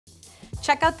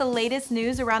Check out the latest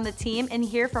news around the team and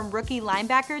hear from rookie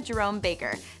linebacker Jerome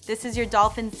Baker. This is your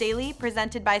Dolphins Daily,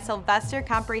 presented by Sylvester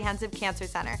Comprehensive Cancer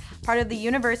Center, part of the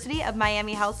University of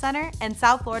Miami Health Center and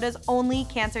South Florida's only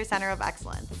cancer center of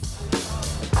excellence.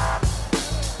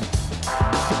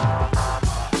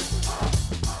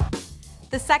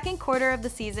 The second quarter of the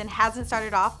season hasn't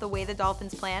started off the way the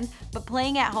Dolphins planned, but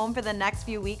playing at home for the next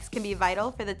few weeks can be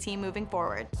vital for the team moving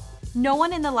forward. No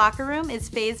one in the locker room is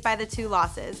fazed by the 2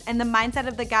 losses, and the mindset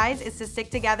of the guys is to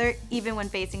stick together even when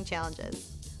facing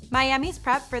challenges. Miami's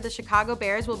prep for the Chicago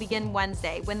Bears will begin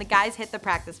Wednesday when the guys hit the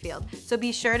practice field, so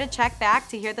be sure to check back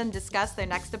to hear them discuss their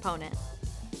next opponent.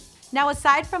 Now,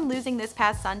 aside from losing this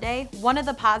past Sunday, one of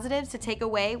the positives to take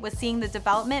away was seeing the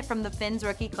development from the Fins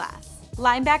rookie class.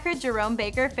 Linebacker Jerome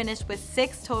Baker finished with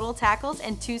 6 total tackles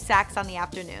and 2 sacks on the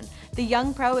afternoon. The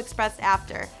young pro expressed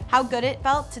after how good it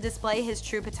felt to display his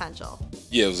true potential.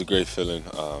 Yeah, it was a great feeling.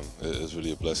 It was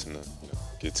really a blessing to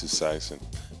get 2 sacks and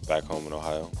back home in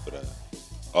Ohio. But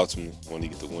ultimately,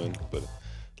 wanted to get the win. But a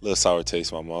little sour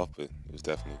taste in my mouth, but it was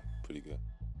definitely pretty good.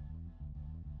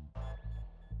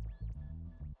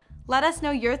 Let us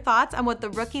know your thoughts on what the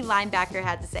rookie linebacker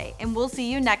had to say, and we'll see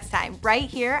you next time right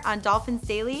here on Dolphins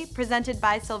Daily, presented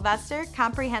by Sylvester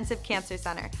Comprehensive Cancer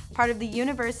Center, part of the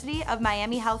University of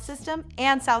Miami Health System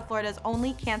and South Florida's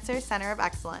only cancer center of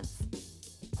excellence.